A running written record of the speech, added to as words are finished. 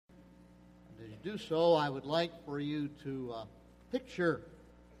do so, I would like for you to picture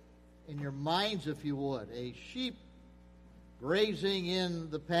in your minds, if you would, a sheep grazing in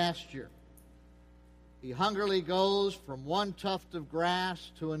the pasture. He hungrily goes from one tuft of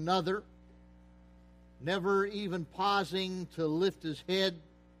grass to another, never even pausing to lift his head,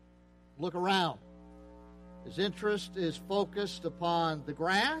 look around. His interest is focused upon the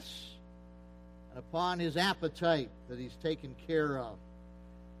grass and upon his appetite that he's taken care of.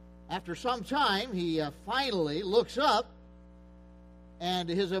 After some time, he finally looks up, and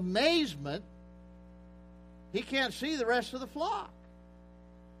to his amazement, he can't see the rest of the flock.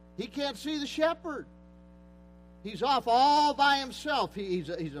 He can't see the shepherd. He's off all by himself.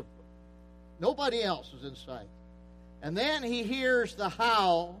 Nobody else is in sight. And then he hears the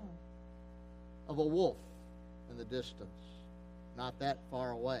howl of a wolf in the distance, not that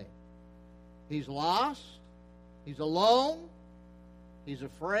far away. He's lost. He's alone. He's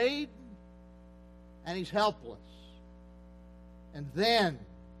afraid. And he's helpless. And then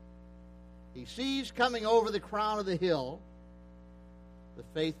he sees coming over the crown of the hill the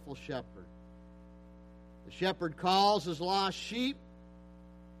faithful shepherd. The shepherd calls his lost sheep,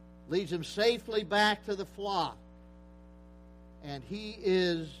 leads him safely back to the flock, and he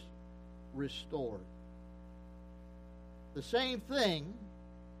is restored. The same thing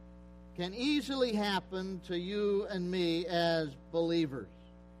can easily happen to you and me as believers.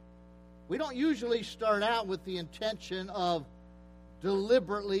 We don't usually start out with the intention of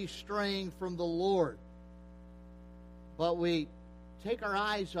deliberately straying from the Lord, but we take our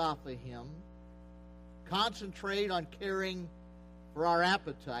eyes off of Him, concentrate on caring for our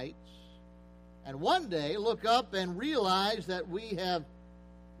appetites, and one day look up and realize that we have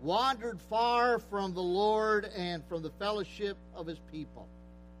wandered far from the Lord and from the fellowship of His people.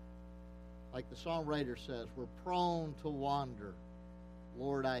 Like the songwriter says, we're prone to wander.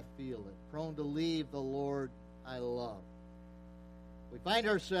 Lord, I feel it. Prone to leave the Lord I love. We find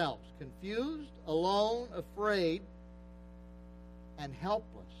ourselves confused, alone, afraid, and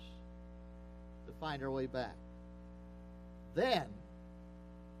helpless to find our way back. Then,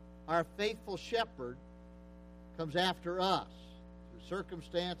 our faithful shepherd comes after us through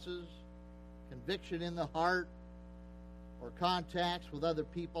circumstances, conviction in the heart, or contacts with other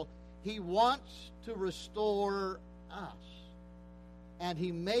people. He wants to restore us, and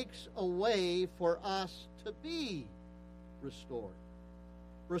He makes a way for us to be restored.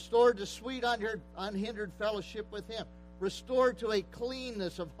 Restored to sweet, unhindered fellowship with Him. Restored to a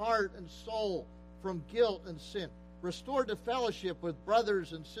cleanness of heart and soul from guilt and sin. Restored to fellowship with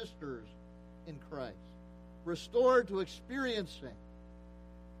brothers and sisters in Christ. Restored to experiencing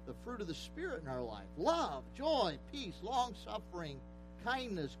the fruit of the Spirit in our life. Love, joy, peace, long-suffering,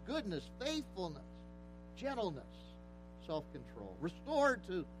 kindness, goodness, faithfulness, gentleness, self-control. Restored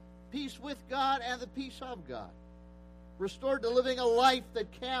to peace with God and the peace of God. Restored to living a life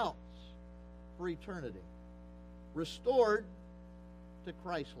that counts for eternity. Restored to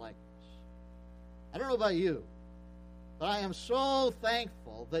Christ-likeness. I don't know about you, but I am so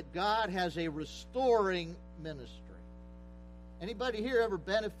thankful that God has a restoring ministry. Anybody here ever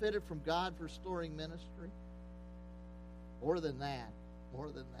benefited from God's restoring ministry? More than that.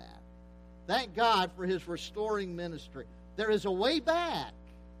 More than that. Thank God for His restoring ministry. There is a way back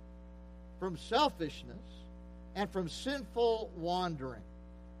from selfishness and from sinful wandering.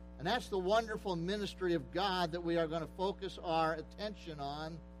 And that's the wonderful ministry of God that we are going to focus our attention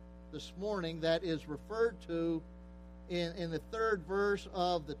on this morning, that is referred to in the third verse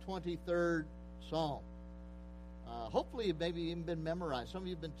of the 23rd Psalm. Hopefully you've maybe even been memorized. Some of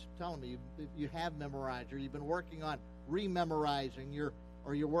you have been telling me you have memorized, or you've been working on rememorizing,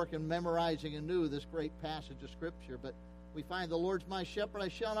 or you're working memorizing anew this great passage of Scripture. But we find the Lord's my shepherd, I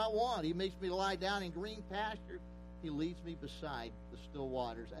shall not want. He makes me lie down in green pastures. He leads me beside the still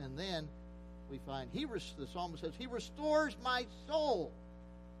waters. And then we find the psalmist says, He restores my soul.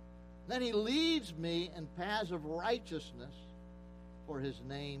 Then He leads me in paths of righteousness for His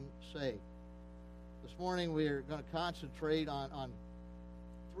name's sake. This morning we are going to concentrate on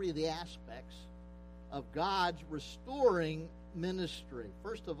three of the aspects of God's restoring ministry.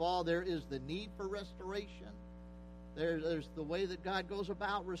 First of all, there is the need for restoration. There's the way that God goes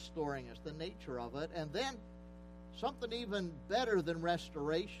about restoring us, the nature of it. And then something even better than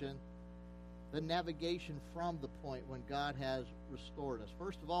restoration, the navigation from the point when God has restored us.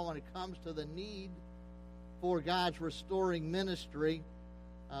 First of all, when it comes to the need for God's restoring ministry,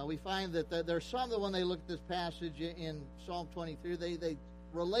 we find that there's some that when they look at this passage in Psalm 23, they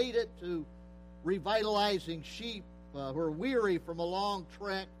relate it to revitalizing sheep who are weary from a long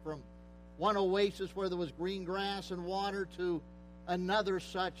trek from one oasis where there was green grass and water to another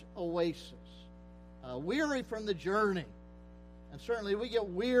such oasis. weary from the journey. And certainly we get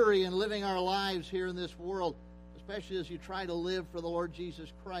weary in living our lives here in this world, especially as you try to live for the Lord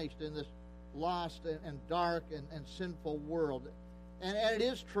Jesus Christ in this lost and dark and sinful world. And it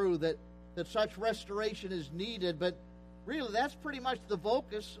is true that such restoration is needed, but really that's pretty much the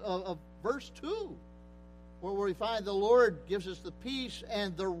focus of verse 2, where we find the Lord gives us the peace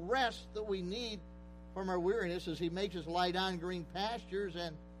and the rest that we need from our weariness as He makes us lie down in green pastures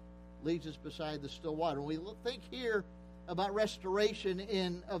and leads us beside the still water. When we think here about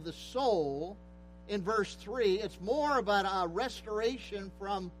restoration of the soul in verse 3, it's more about a restoration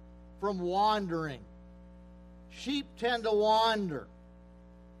from wandering. Sheep tend to wander.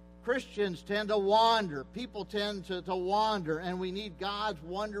 Christians tend to wander. People tend to wander, and we need God's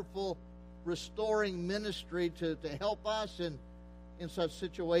wonderful restoring ministry to help us in such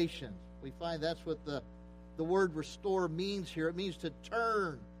situations. We find that's what the word restore means here. It means to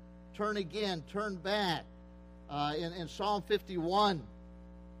turn again, turn back. In Psalm 51,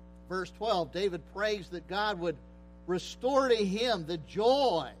 verse 12, David prays that God would restore to him the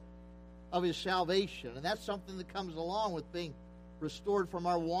joy of his salvation. And that's something that comes along with being restored from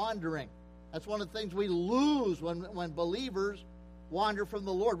our wandering. That's one of the things we lose when believers wander from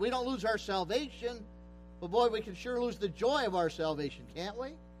the Lord. We don't lose our salvation, but boy, we can sure lose the joy of our salvation, can't we?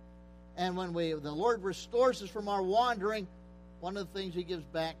 And when the Lord restores us from our wandering, one of the things He gives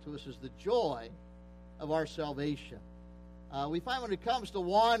back to us is the joy of our salvation. We find when it comes to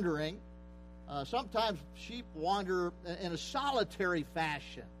wandering, sometimes sheep wander in a solitary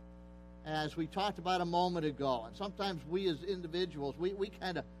fashion, as we talked about a moment ago. And sometimes we as individuals, we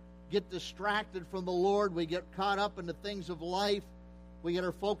kind of get distracted from the Lord. We get caught up in the things of life. We get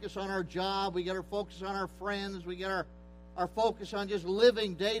our focus on our job. We get our focus on our friends. We get our focus on just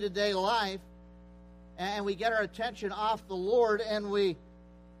living day-to-day life. And we get our attention off the Lord, and we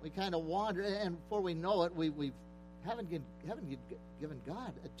kind of wander. And before we know it, we haven't given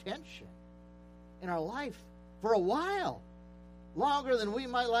God attention in our life for a while, longer than we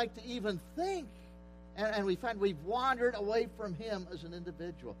might like to even think. And we find we've wandered away from Him as an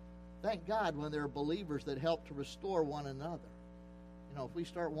individual. Thank God when there are believers that help to restore one another. You know, if we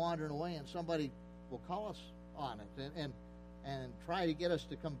start wandering away, and somebody will call us on it and try to get us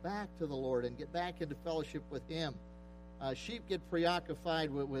to come back to the Lord and get back into fellowship with Him. Sheep get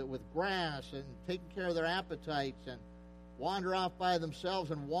preoccupied with grass and taking care of their appetites and wander off by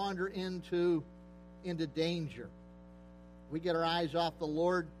themselves and wander into danger. We get our eyes off the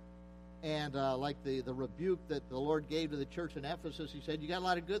Lord, and like the rebuke that the Lord gave to the church in Ephesus, He said, you got a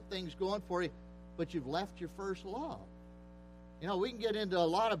lot of good things going for you, but you've left your first love. You know, we can get into a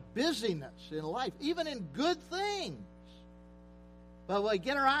lot of busyness in life, even in good things. But we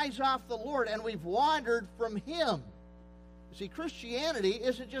get our eyes off the Lord, and we've wandered from Him. You see, Christianity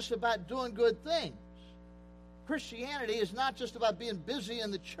isn't just about doing good things. Christianity is not just about being busy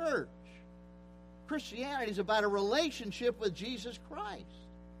in the church. Christianity is about a relationship with Jesus Christ.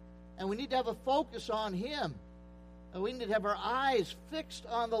 And we need to have a focus on Him. And we need to have our eyes fixed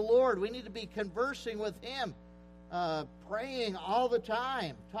on the Lord. We need to be conversing with Him, praying all the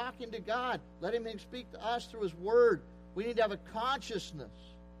time, talking to God. Let Him speak to us through His Word. We need to have a consciousness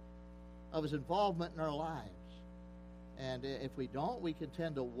of His involvement in our lives. And if we don't, we can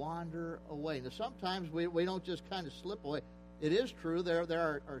tend to wander away. Now, sometimes we don't just kind of slip away. It is true, there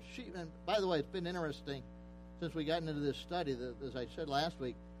are sheep. And by the way, it's been interesting since we got into this study, as I said last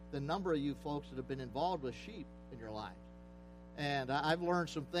week, the number of you folks that have been involved with sheep in your lives. And I've learned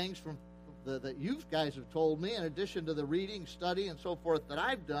some things from that you guys have told me, in addition to the reading, study, and so forth that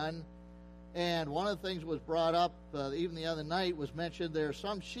I've done. And one of the things that was brought up even the other night was mentioned there are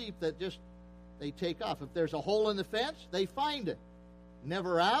some sheep that just, they take off. If there's a hole in the fence, they find it.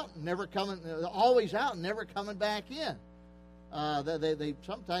 Never out, never coming, always out, and never coming back in. They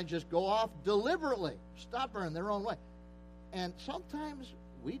sometimes just go off deliberately, stubborn in their own way. And sometimes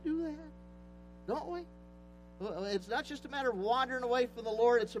we do that, don't we? It's not just a matter of wandering away from the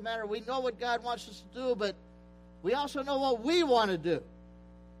Lord. It's a matter of we know what God wants us to do, but we also know what we want to do.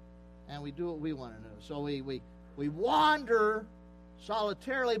 And we do what we want to do. So we wander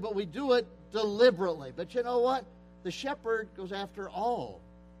solitarily, but we do it deliberately. But you know what? The shepherd goes after all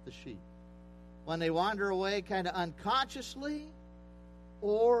the sheep. When they wander away kind of unconsciously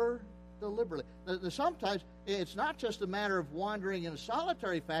or deliberately. Sometimes it's not just a matter of wandering in a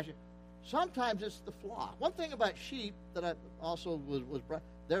solitary fashion. Sometimes it's the flock. One thing about sheep that I also was brought,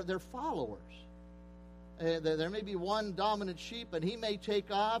 they're followers. There may be one dominant sheep, and he may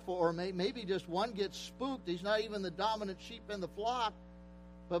take off, or maybe just one gets spooked. He's not even the dominant sheep in the flock,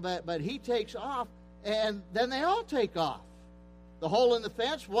 but he takes off, and then they all take off. the hole in the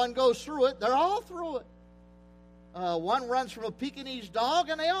fence, one goes through it, they're all through it. One runs from a Pekingese dog,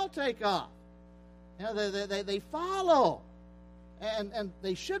 and they all take off. You know, they follow. And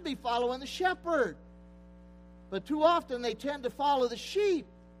they should be following the shepherd. But too often they tend to follow the sheep.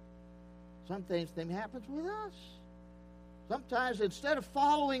 Sometimes the same happens with us. Sometimes instead of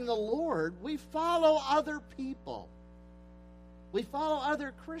following the Lord, we follow other people. We follow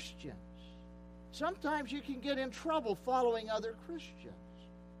other Christians. Sometimes you can get in trouble following other Christians,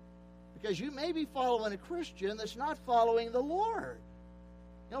 because you may be following a Christian that's not following the Lord.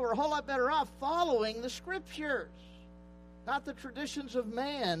 You know, we're a whole lot better off following the Scriptures, not the traditions of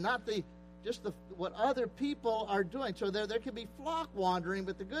man, not what other people are doing. So there can be flock wandering,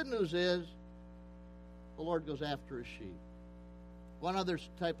 but the good news is the Lord goes after his sheep. One other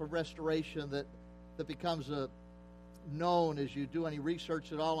type of restoration that becomes known as you do any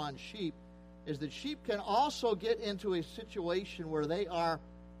research at all on sheep is that sheep can also get into a situation where they are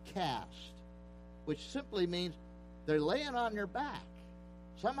cast, which simply means they're laying on their back.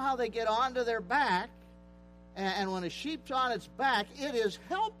 Somehow they get onto their back, and when a sheep's on its back, it is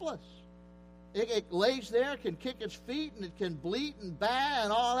helpless. It lays there, can kick its feet, and it can bleat and baa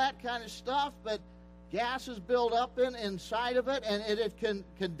and all that kind of stuff, but gases build up inside of it, and it can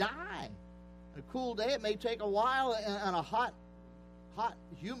die. On a cool day, it may take a while. On a hot,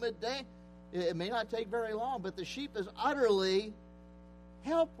 humid day, it may not take very long, but the sheep is utterly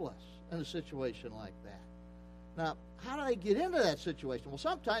helpless in a situation like that. Now, how do they get into that situation? Well,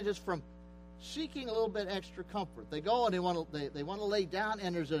 sometimes it's from seeking a little bit extra comfort. They go and they want to lay down,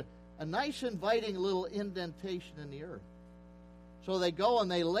 and there's a nice inviting little indentation in the earth. So they go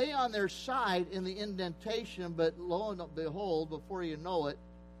and they lay on their side in the indentation, but lo and behold, before you know it,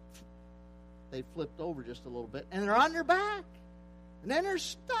 they flipped over just a little bit, and they're on their back. And then they're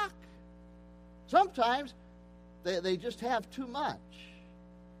stuck. Sometimes they just have too much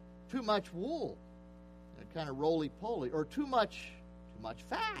wool, kind of roly-poly, or too much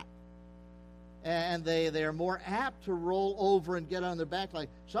fat. And they are more apt to roll over and get on their back. Like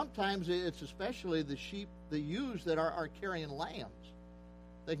sometimes it's especially the sheep, the ewes that are carrying lambs.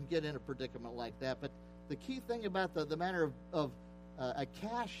 They can get in a predicament like that. But the key thing about the matter of a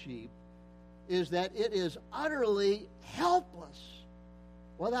cast sheep is that it is utterly helpless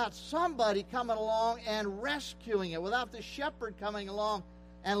without somebody coming along and rescuing it, without the shepherd coming along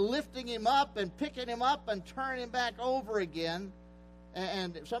and lifting him up and picking him up and turning him back over again,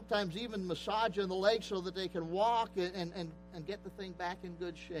 and sometimes even massaging the legs so that they can walk and get the thing back in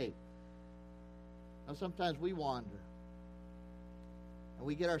good shape. Now, sometimes we wander, and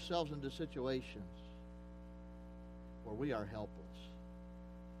we get ourselves into situations where we are helpless.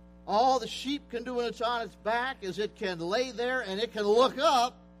 All the sheep can do when it's on its back is it can lay there and it can look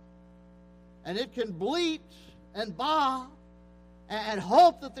up, and it can bleat and baa and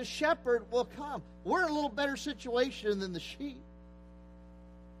hope that the shepherd will come. We're in a little better situation than the sheep.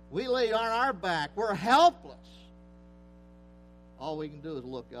 We lay on our back. We're helpless. All we can do is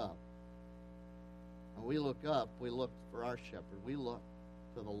look up. When we look up, we look for our shepherd. We look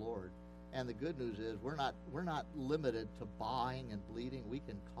to the Lord. And the good news is we're not limited to baaing and bleeding. We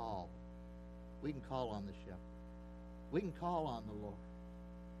can call. We can call on the shepherd. We can call on the Lord.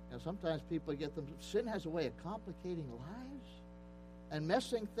 And sometimes people sin has a way of complicating lives and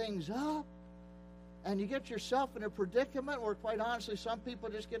messing things up. And you get yourself in a predicament where, quite honestly, some people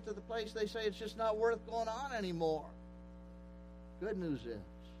just get to the place they say it's just not worth going on anymore. Good news is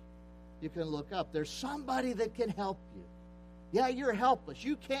you can look up. There's somebody that can help you. Yeah, you're helpless.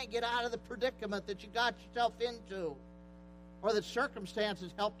 You can't get out of the predicament that you got yourself into, or that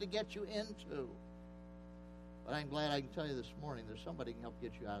circumstances help to get you into. But I'm glad I can tell you this morning there's somebody who can help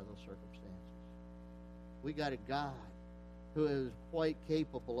get you out of those circumstances. We got a God who is quite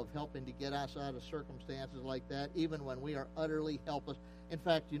capable of helping to get us out of circumstances like that, even when we are utterly helpless. In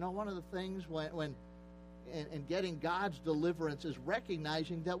fact, you know, one of the things when in getting God's deliverance is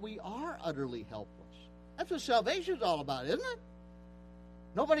recognizing that we are utterly helpless. That's what salvation's all about, isn't it?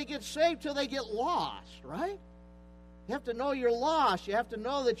 Nobody gets saved till they get lost, right? You have to know you're lost. You have to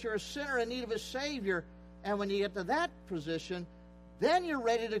know that you're a sinner in need of a Savior. And when you get to that position, then you're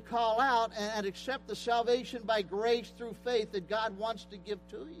ready to call out and accept the salvation by grace through faith that God wants to give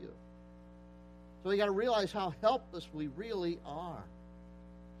to you. So you got to realize how helpless we really are.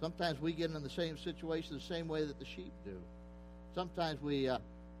 Sometimes we get in the same situation the same way that the sheep do. Sometimes we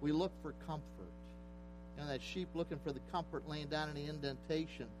look for comfort. You know, that sheep looking for the comfort laying down in the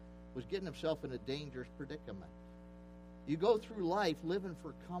indentation was getting himself in a dangerous predicament. You go through life living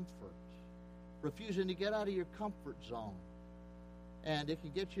for comfort, refusing to get out of your comfort zone. And it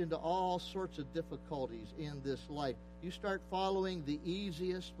can get you into all sorts of difficulties in this life. You start following the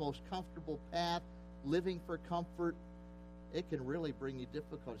easiest, most comfortable path, living for comfort, it can really bring you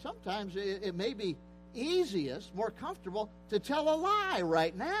difficulty. Sometimes it may be easiest, more comfortable to tell a lie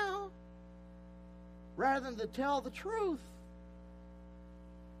right now rather than to tell the truth.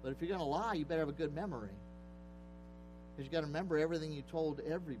 But if you're going to lie, you better have a good memory. Because you've got to remember everything you told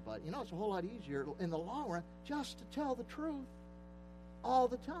everybody. You know, it's a whole lot easier in the long run just to tell the truth all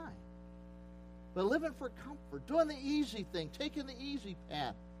the time. But living for comfort, doing the easy thing, taking the easy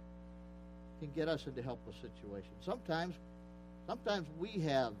path can get us into helpless situations. Sometimes we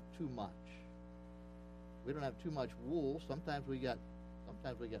have too much. We don't have too much wool. Sometimes we got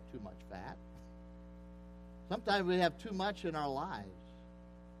too much fat. Sometimes we have too much in our lives.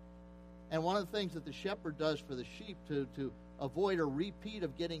 And one of the things that the shepherd does for the sheep to avoid a repeat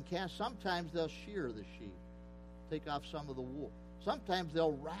of getting cast, sometimes they'll shear the sheep, take off some of the wool. Sometimes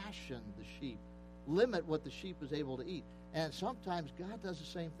they'll ration the sheep, limit what the sheep is able to eat. And sometimes God does the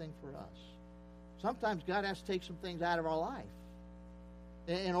same thing for us. Sometimes God has to take some things out of our life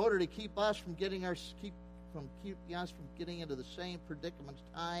in order to keep us from keeping us from getting into the same predicaments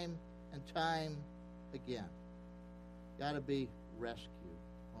time and time again. Got to be rescued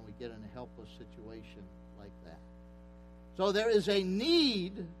when we get in a helpless situation like that. So there is a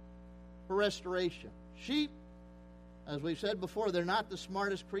need for restoration. Sheep, as we've said before, they're not the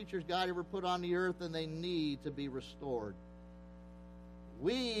smartest creatures God ever put on the earth, and they need to be restored.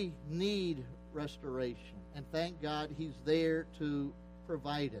 We need restoration, and thank God He's there to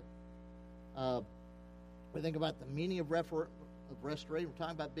provide it. We think about the meaning of restoration. We're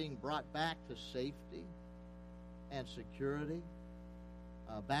talking about being brought back to safety and security,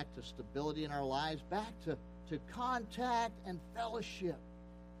 back to stability in our lives, back to contact and fellowship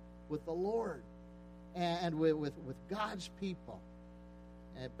with the Lord and with God's people,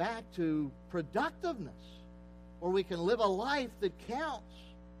 and back to productiveness where we can live a life that counts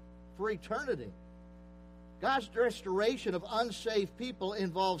for eternity. God's restoration of unsaved people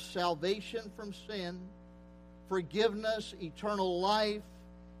involves salvation from sin, forgiveness, eternal life,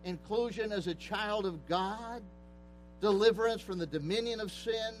 inclusion as a child of God, deliverance from the dominion of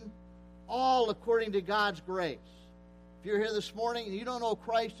sin, all according to God's grace. If you're here this morning and you don't know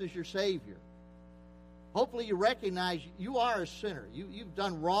Christ as your Savior, hopefully you recognize you are a sinner. You've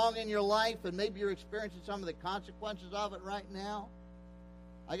done wrong in your life, and maybe you're experiencing some of the consequences of it right now.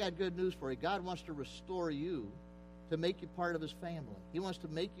 I got good news for you. God wants to restore you to make you part of His family. He wants to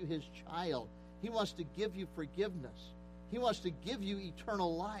make you His child. He wants to give you forgiveness. He wants to give you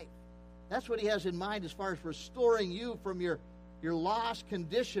eternal life. That's what He has in mind as far as restoring you from your lost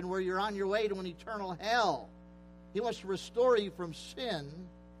condition where you're on your way to an eternal hell. He wants to restore you from sin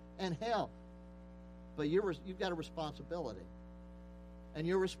and hell. But you've got a responsibility. And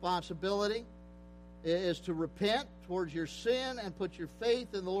your responsibility is to repent towards your sin and put your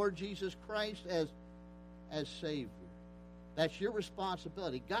faith in the Lord Jesus Christ as Savior. That's your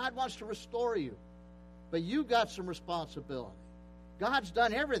responsibility. God wants to restore you, but you got some responsibility. God's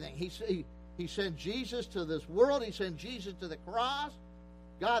done everything. He sent Jesus to this world. He sent Jesus to the cross.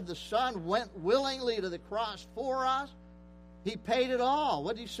 God the Son went willingly to the cross for us. He paid it all.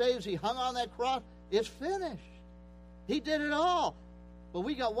 What did He say as He hung on that cross? It's finished. He did it all. But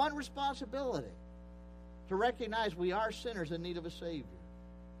we got one responsibility: to recognize we are sinners in need of a Savior.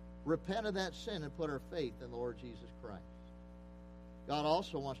 Repent of that sin and put our faith in the Lord Jesus Christ. God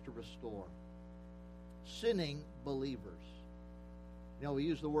also wants to restore sinning believers. You know, we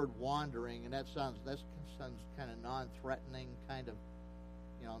use the word wandering, and that sounds kind of non-threatening, kind of,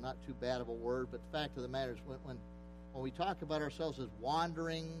 not too bad of a word. But the fact of the matter is, when we talk about ourselves as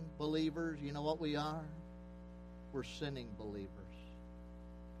wandering believers, you know what we are? We're sinning believers.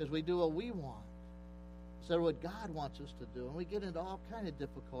 Because we do what we want instead of what God wants us to do. And we get into all kind of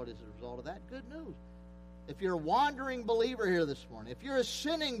difficulties as a result of that. Good news. If you're a wandering believer here this morning, if you're a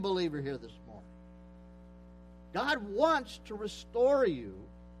sinning believer here this morning, God wants to restore you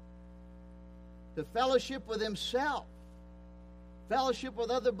to fellowship with Himself, fellowship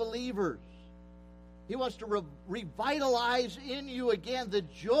with other believers. He wants to revitalize in you again the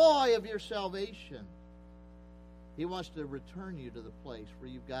joy of your salvation. He wants to return you to the place where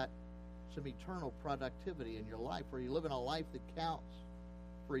you've got some eternal productivity in your life, where you live in a life that counts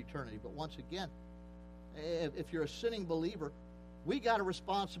for eternity. But once again, if you're a sinning believer, we got a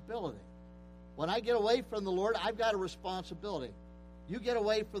responsibility. When I get away from the Lord, I've got a responsibility. You get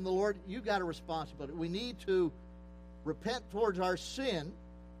away from the Lord, you got a responsibility. We need to repent towards our sin,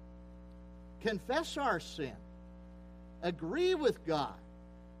 confess our sin, agree with God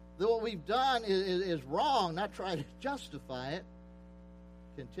that what we've done is wrong, not try to justify it,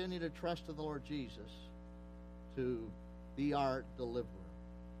 continue to trust in the Lord Jesus to be our deliverer.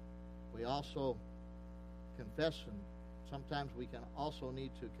 We also confess, and sometimes we can also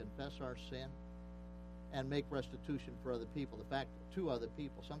need to confess our sin and make restitution for other people. The fact, to other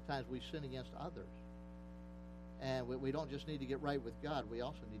people. Sometimes we sin against others. And we don't just need to get right with God. We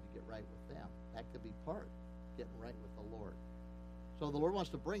also need to get right with them. That could be part of getting right with the Lord. So the Lord wants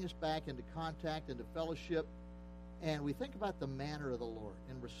to bring us back into contact, into fellowship. And we think about the manner of the Lord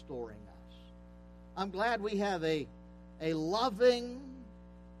in restoring us. I'm glad we have a loving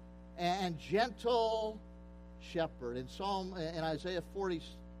and gentle shepherd. In Isaiah 40,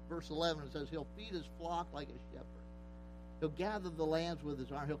 verse 11, it says, He'll feed His flock like a shepherd. He'll gather the lambs with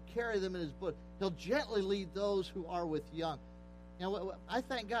His arm. He'll carry them in His bosom. He'll gently lead those who are with young. You know, I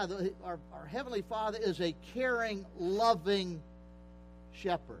thank God that our Heavenly Father is a caring, loving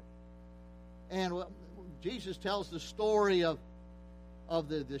shepherd. And Jesus tells the story of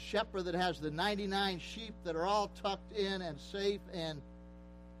the shepherd that has the 99 sheep that are all tucked in and safe and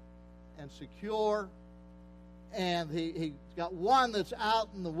secure. And he's got one that's out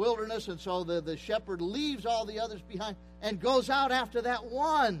in the wilderness, and so the shepherd leaves all the others behind and goes out after that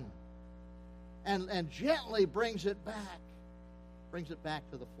one and gently brings it back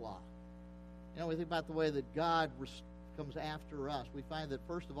to the flock. You know, we think about the way that God comes after us. We find that,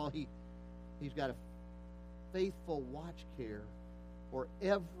 first of all, He's got a faithful watch care for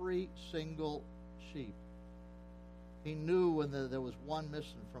every single sheep. He knew when there was one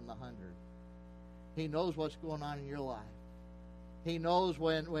missing from the 100. He knows what's going on in your life. He knows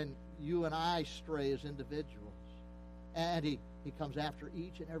when you and I stray as individuals. And He comes after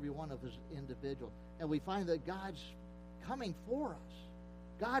each and every one of us individuals. And we find that God's coming for us.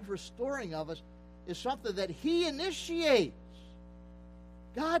 God's restoring of us is something that He initiates.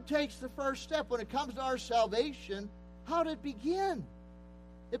 God takes the first step. When it comes to our salvation, how did it begin?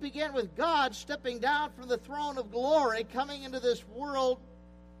 It began with God stepping down from the throne of glory, coming into this world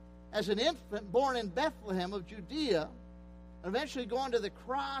as an infant born in Bethlehem of Judea, and eventually going to the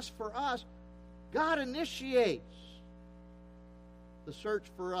cross for us. God initiates the search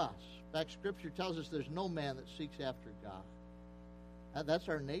for us. In fact, Scripture tells us there's no man that seeks after God. That's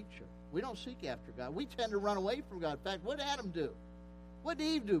our nature. We don't seek after God. We tend to run away from God. In fact, what did Adam do? What did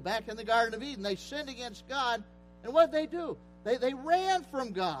Eve do back in the Garden of Eden? They sinned against God, and what did they do? They ran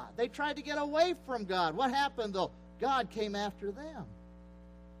from God. They tried to get away from God. What happened, though? God came after them.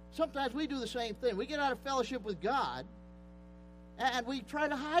 Sometimes we do the same thing. We get out of fellowship with God, and we try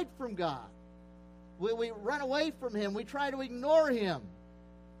to hide from God. We run away from Him. We try to ignore Him.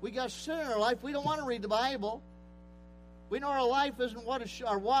 We got sin in our life. We don't want to read the Bible. We know our life isn't what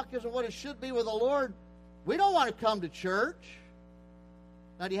our walk isn't what it should be with the Lord. We don't want to come to church.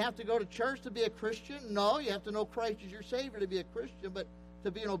 Now, do you have to go to church to be a Christian? No, you have to know Christ as your Savior to be a Christian. But to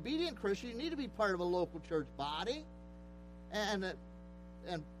be an obedient Christian, you need to be part of a local church body. And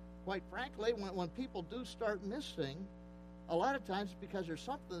quite frankly, when people do start missing, a lot of times it's because there's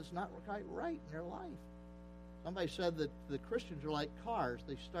something that's not quite right in their life. Somebody said that the Christians are like cars.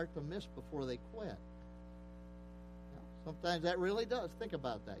 They start to miss before they quit. Now, sometimes that really does. Think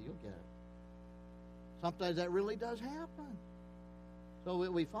about that. You'll get it. Sometimes that really does happen. So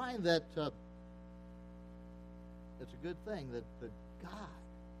we find that it's a good thing that God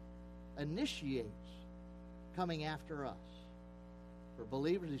initiates coming after us. For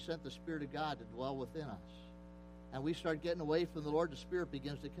believers, He sent the Spirit of God to dwell within us. And we start getting away from the Lord, the Spirit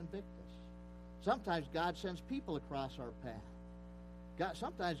begins to convict us. Sometimes God sends people across our path.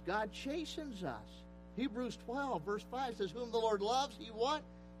 Sometimes God chastens us. Hebrews 12, verse 5 says, Whom the Lord loves, He what?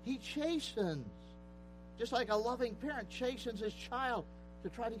 He chastens. Just like a loving parent chastens his child to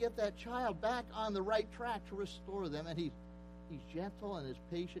try to get that child back on the right track to restore them. And He's gentle and is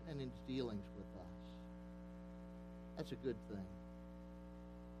patient in His dealings with us. That's a good thing.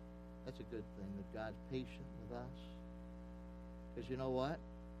 That's a good thing that God's patient with us. Because you know what?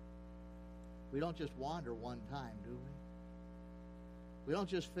 We don't just wander one time, do we? We don't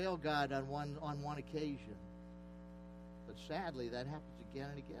just fail God on one occasion. But sadly, that happens again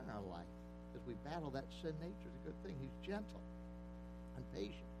and again in our life. Because we battle that sin nature. It's a good thing He's gentle and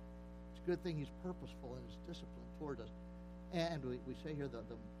patient. It's a good thing He's purposeful in His discipline toward us. And we say here,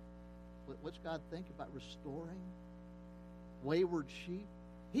 what's God think about restoring wayward sheep?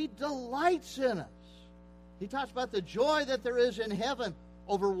 He delights in us. He talks about the joy that there is in heaven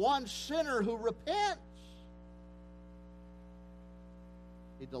over one sinner who repents.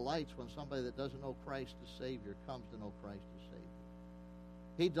 He delights when somebody that doesn't know Christ as Savior comes to know Christ as Savior.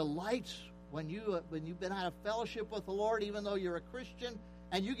 He delights when you've been out of fellowship with the Lord, even though you're a Christian,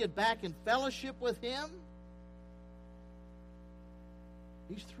 and you get back in fellowship with Him.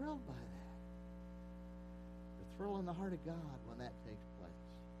 He's thrilled by that. The thrill in the heart of God when that takes place.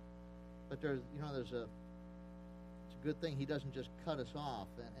 But it's a good thing He doesn't just cut us off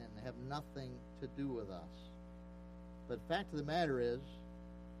and have nothing to do with us. But the fact of the matter is,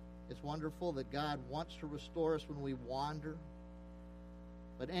 it's wonderful that God wants to restore us when we wander.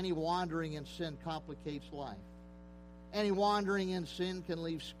 But any wandering in sin complicates life. Any wandering in sin can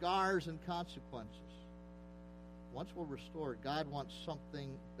leave scars and consequences. Once we're restored, God wants something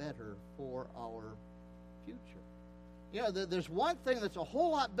better for our future. There's one thing that's a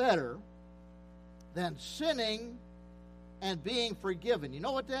whole lot better than sinning and being forgiven. You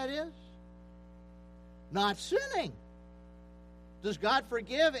know what that is? Not sinning. Does God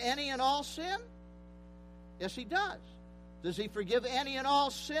forgive any and all sin? Yes, He does. Does He forgive any and all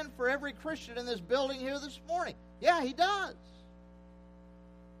sin for every Christian in this building here this morning? Yeah, He does.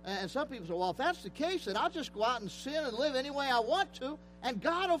 And some people say, well, if that's the case, then I'll just go out and sin and live any way I want to, and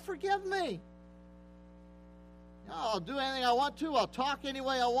God will forgive me. I'll do anything I want to. I'll talk any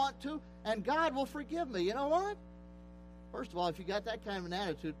way I want to, and God will forgive me. You know what? First of all, if you got that kind of an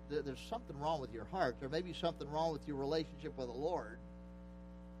attitude, there's something wrong with your heart. There may be something wrong with your relationship with the Lord.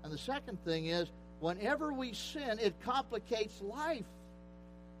 And the second thing is, whenever we sin, it complicates life.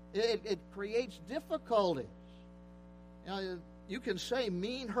 It creates difficulties. You can say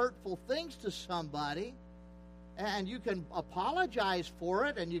mean, hurtful things to somebody, and you can apologize for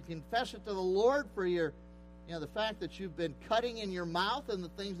it, and you confess it to the Lord for the fact that you've been cutting in your mouth and the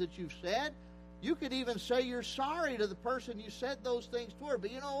things that you've said. You could even say you're sorry to the person you said those things toward.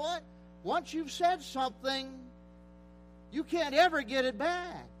 But you know what? Once you've said something, you can't ever get it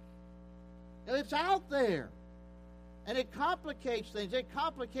back. It's out there. And it complicates things. It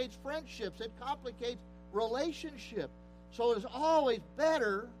complicates friendships. It complicates relationships. So it is always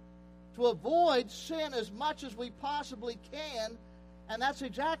better to avoid sin as much as we possibly can. And that's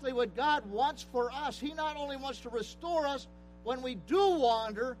exactly what God wants for us. He not only wants to restore us when we do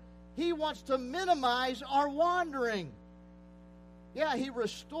wander, He wants to minimize our wandering. Yeah, He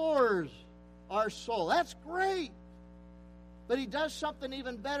restores our soul. That's great. But He does something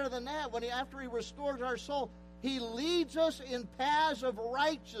even better than that. After He restores our soul, He leads us in paths of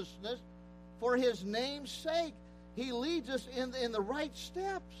righteousness for His name's sake. He leads us in the right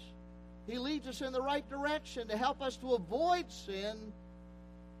steps. He leads us in the right direction to help us to avoid sin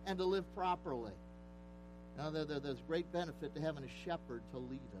and to live properly. Now, there's great benefit to having a shepherd to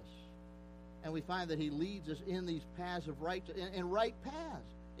lead us. And we find that He leads us in these paths of righteousness, in right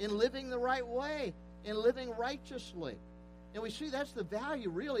paths, in living the right way, in living righteously. And we see that's the value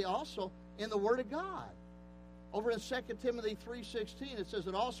really also in the Word of God. Over in 2 Timothy 3:16, it says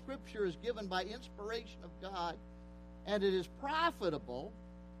that all Scripture is given by inspiration of God, and it is profitable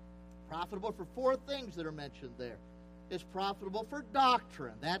for four things that are mentioned there. It's profitable for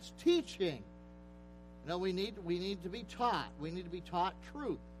doctrine. That's teaching. We need to be taught. We need to be taught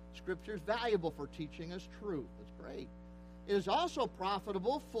truth. Scripture is valuable for teaching us truth. That's great. It is also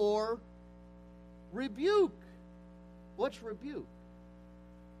profitable for rebuke. What's rebuke?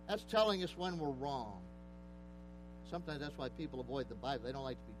 That's telling us when we're wrong. Sometimes that's why people avoid the Bible. They don't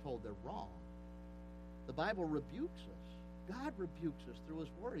like to be told they're wrong. The Bible rebukes us. God rebukes us through His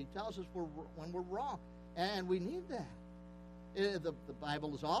Word. He tells us when we're wrong. And we need that. The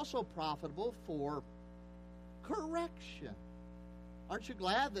Bible is also profitable for correction. Aren't you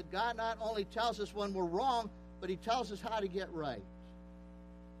glad that God not only tells us when we're wrong, but He tells us how to get right?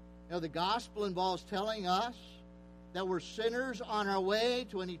 The gospel involves telling us that we're sinners on our way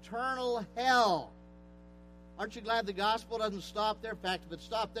to an eternal hell. Aren't you glad the gospel doesn't stop there? In fact, if it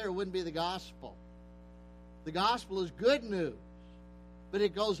stopped there, it wouldn't be the gospel. The gospel is good news, but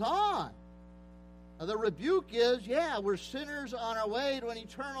it goes on. Now, the rebuke is, we're sinners on our way to an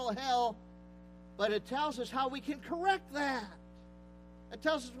eternal hell, but it tells us how we can correct that. It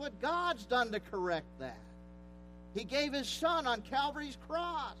tells us what God's done to correct that. He gave His Son on Calvary's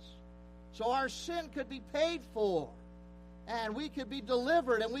cross so our sin could be paid for, and we could be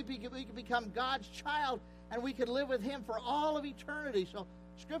delivered, and we could become God's child, and we could live with Him for all of eternity. So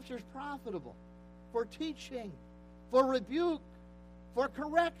Scripture is profitable for teaching, for rebuke, for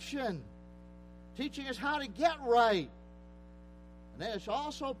correction, teaching us how to get right. And then it's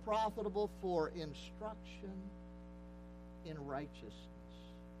also profitable for instruction in righteousness,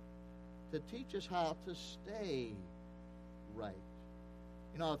 to teach us how to stay right.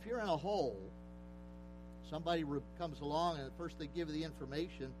 If you're in a hole, somebody comes along and at first they give you the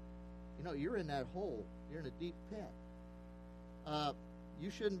information, you're in that hole. You're in a deep pit. You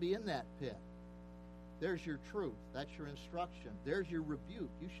shouldn't be in that pit. There's your truth. That's your instruction. There's your rebuke.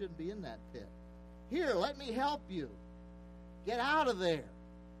 You shouldn't be in that pit. Here, let me help you. Get out of there.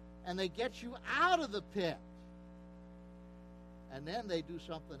 and they get you out of the pit. And then they do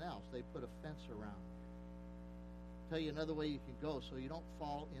something else. They put a fence around you. Tell you another way you can go so you don't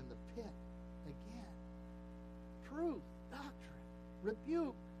fall in the pit again. Truth, doctrine,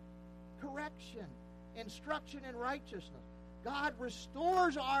 rebuke, correction, instruction in righteousness. God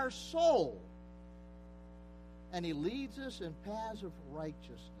restores our soul, and He leads us in paths of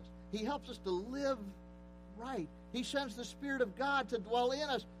righteousness. He helps us to live right. He sends the Spirit of God to dwell in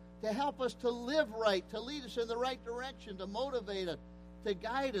us, to help us to live right, to lead us in the right direction, to motivate us, to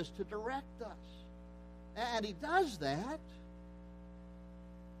guide us, to direct us. And He does that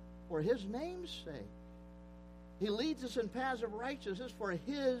for His name's sake. He leads us in paths of righteousness for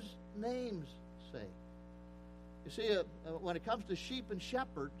His name's sake. You see, when it comes to sheep and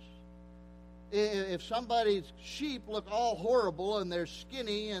shepherds, if somebody's sheep look all horrible and they're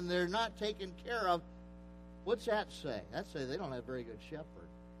skinny and they're not taken care of, what's that say? That say they don't have a very good shepherd.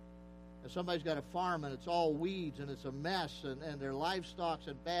 If somebody's got a farm and it's all weeds and it's a mess and their livestock's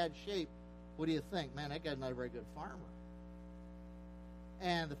in bad shape, what do you think? Man, that guy's not a very good farmer.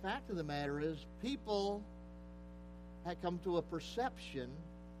 And the fact of the matter is, people have come to a perception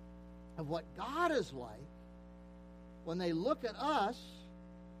of what God is like when they look at us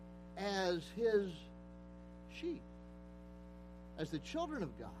as His sheep, as the children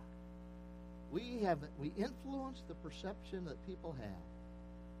of God. We influence the perception that people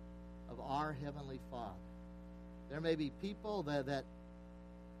have of our Heavenly Father. There may be people that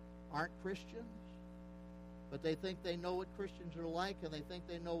aren't Christians, but they think they know what Christians are like, and they think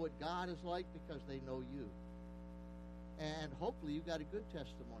they know what God is like because they know you. And hopefully you've got a good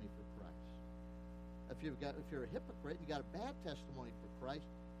testimony for Christ. If you're a hypocrite and you got a bad testimony for Christ,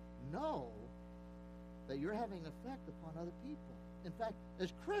 know that you're having an effect upon other people. In fact,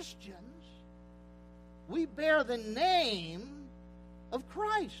 as Christians, we bear the name of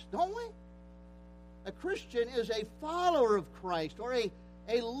Christ, don't we? A Christian is a follower of Christ, or a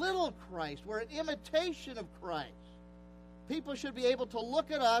little Christ, or an imitation of Christ. People should be able to look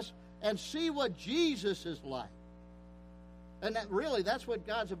at us and see what Jesus is like. And that's what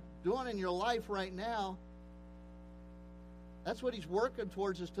God's doing in your life right now. That's what He's working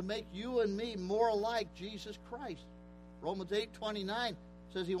towards, is to make you and me more like Jesus Christ. Romans 8:29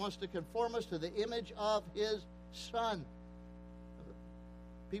 says He wants to conform us to the image of His Son.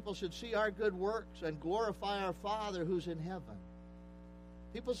 People should see our good works and glorify our Father who's in heaven.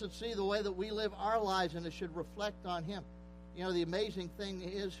 People should see the way that we live our lives, and it should reflect on Him. You know, the amazing thing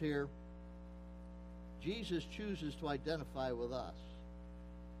is here, Jesus chooses to identify with us.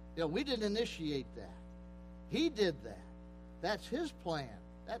 You know, we didn't initiate that. He did that. That's His plan.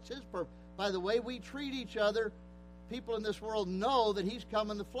 That's His purpose. By the way we treat each other, people in this world know that He's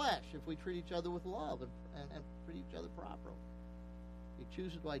come in the flesh if we treat each other with love and treat each other properly. He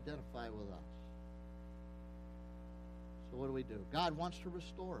chooses to identify with us. So what do? God wants to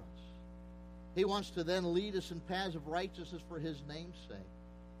restore us. He wants to then lead us in paths of righteousness for His name's sake.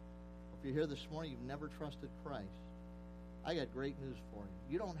 If you're here this morning, you've never trusted Christ, I got great news for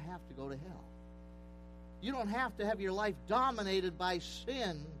you. You don't have to go to hell. You don't have to have your life dominated by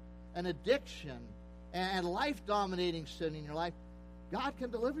sin and addiction and life-dominating sin in your life. God can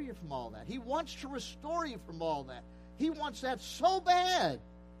deliver you from all that. He wants to restore you from all that. He wants that so bad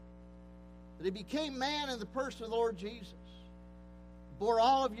that He became man in the person of the Lord Jesus, bore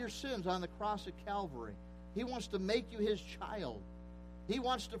all of your sins on the cross of Calvary. He wants to make you His child. He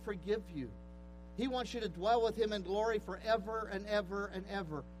wants to forgive you. He wants you to dwell with Him in glory forever and ever and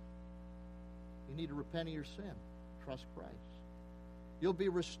ever. You need to repent of your sin. Trust Christ. You'll be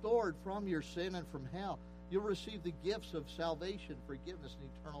restored from your sin and from hell. You'll receive the gifts of salvation, forgiveness, and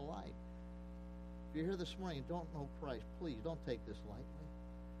eternal life. If you're here this morning and don't know Christ, please don't take this lightly.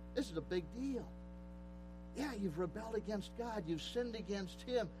 This is a big deal. Yeah, you've rebelled against God. You've sinned against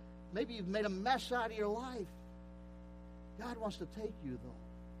Him. Maybe you've made a mess out of your life. God wants to take you,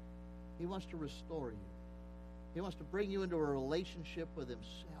 though. He wants to restore you. He wants to bring you into a relationship with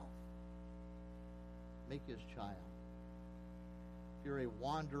Himself. Make His child. If you're a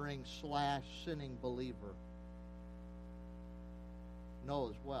wandering / sinning believer, know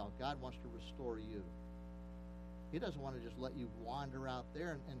as well, God wants to restore you. He doesn't want to just let you wander out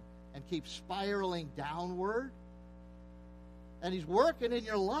there and keep spiraling downward. And He's working in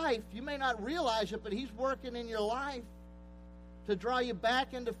your life. You may not realize it, but He's working in your life to draw you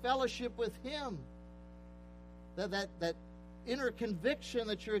back into fellowship with Him. That inner conviction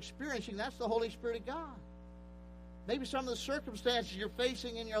that you're experiencing, that's the Holy Spirit of God. Maybe some of the circumstances you're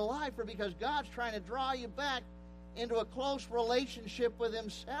facing in your life are because God's trying to draw you back into a close relationship with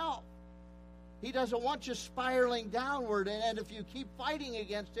Himself. He doesn't want you spiraling downward, and if you keep fighting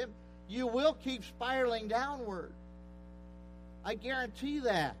against him, you will keep spiraling downward. I guarantee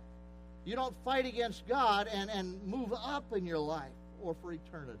that. You don't fight against God and move up in your life or for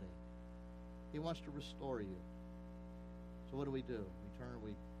eternity. He wants to restore you. So what do?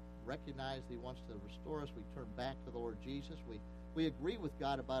 We recognize that he wants to restore us. We turn back to the Lord Jesus. We agree with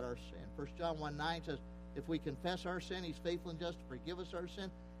God about our sin. 1 John 1:9 says, if we confess our sin, he's faithful and just to forgive us our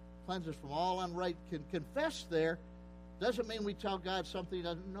sin, cleanse us from all unrighteousness. Confess there doesn't mean we tell God something he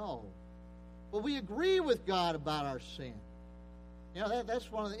doesn't know. But we agree with God about our sin. You know,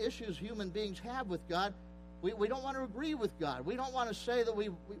 that's one of the issues human beings have with God. We don't want to agree with God. We don't want to say that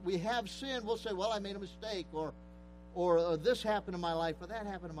we have sinned. We'll say, well, I made a mistake, or this happened in my life, or that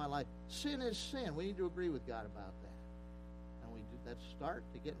happened in my life. Sin is sin. We need to agree with God about that. And we do that start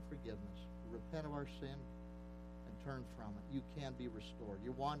to getting forgiveness. We repent of our sin and turn from it. You can be restored.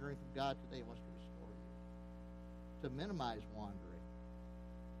 You're wandering from God today. He wants to restore you. To minimize wandering.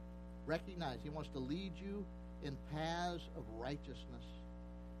 Recognize he wants to lead you in paths of righteousness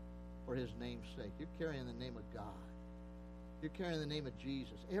for his name's sake. You're carrying the name of God. You're carrying the name of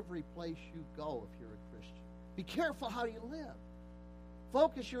Jesus every place you go if you're a Christian. Be careful how you live.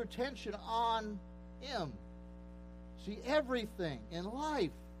 Focus your attention on him. See everything in life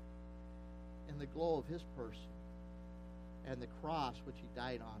in the glow of his person and the cross which he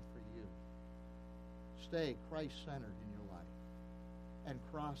died on for you. Stay Christ-centered in your life and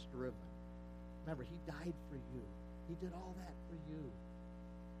cross-driven. Remember, he died for you. He did all that for you.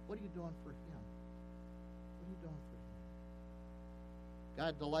 What are you doing for him? What are you doing for him?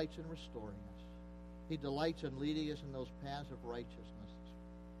 God delights in restoring us. He delights in leading us in those paths of righteousness.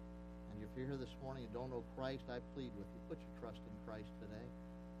 And if you're here this morning and don't know Christ, I plead with you, put your trust in Christ today.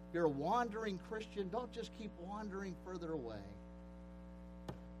 If you're a wandering Christian, don't just keep wandering further away.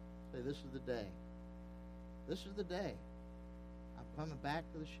 Say, this is the day. This is the day. I'm coming back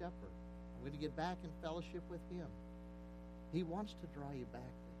to the shepherd. I'm going to get back in fellowship with him. He wants to draw you back to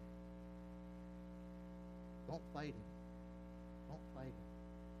him. Don't fight him. Don't fight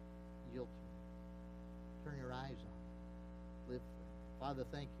him. Yield to him. Turn your eyes on him. Live for him. Father,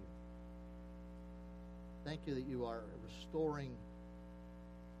 thank you. Thank you that you are a restoring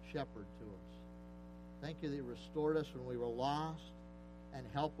shepherd to us. Thank you that you restored us when we were lost and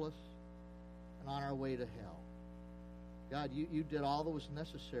helpless and on our way to hell. God, you did all that was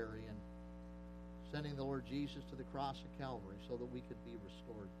necessary in sending the Lord Jesus to the cross of Calvary so that we could be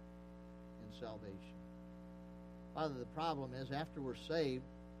restored in salvation. Father, the problem is after we're saved,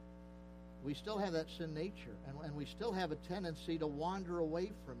 we still have that sin nature, and we still have a tendency to wander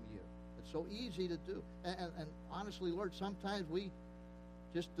away from you. It's so easy to do. And honestly, Lord, sometimes we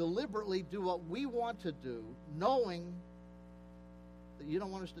just deliberately do what we want to do, knowing that you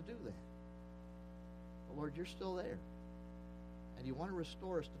don't want us to do that. But Lord, you're still there. And you want to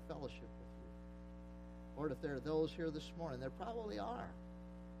restore us to fellowship with you. Lord, if there are those here this morning, there probably are.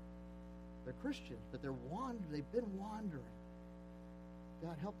 They're Christians, but they've been wandering.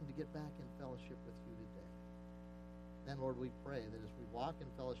 God, help them to get back in fellowship with you today. Then, Lord, we pray that as we walk in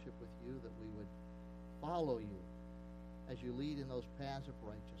fellowship with you, that we would follow you as you lead in those paths of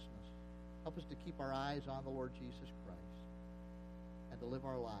righteousness. Help us to keep our eyes on the Lord Jesus Christ and to live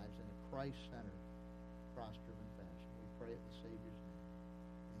our lives in a Christ-centered, cross-driven fashion. We pray it in the Savior's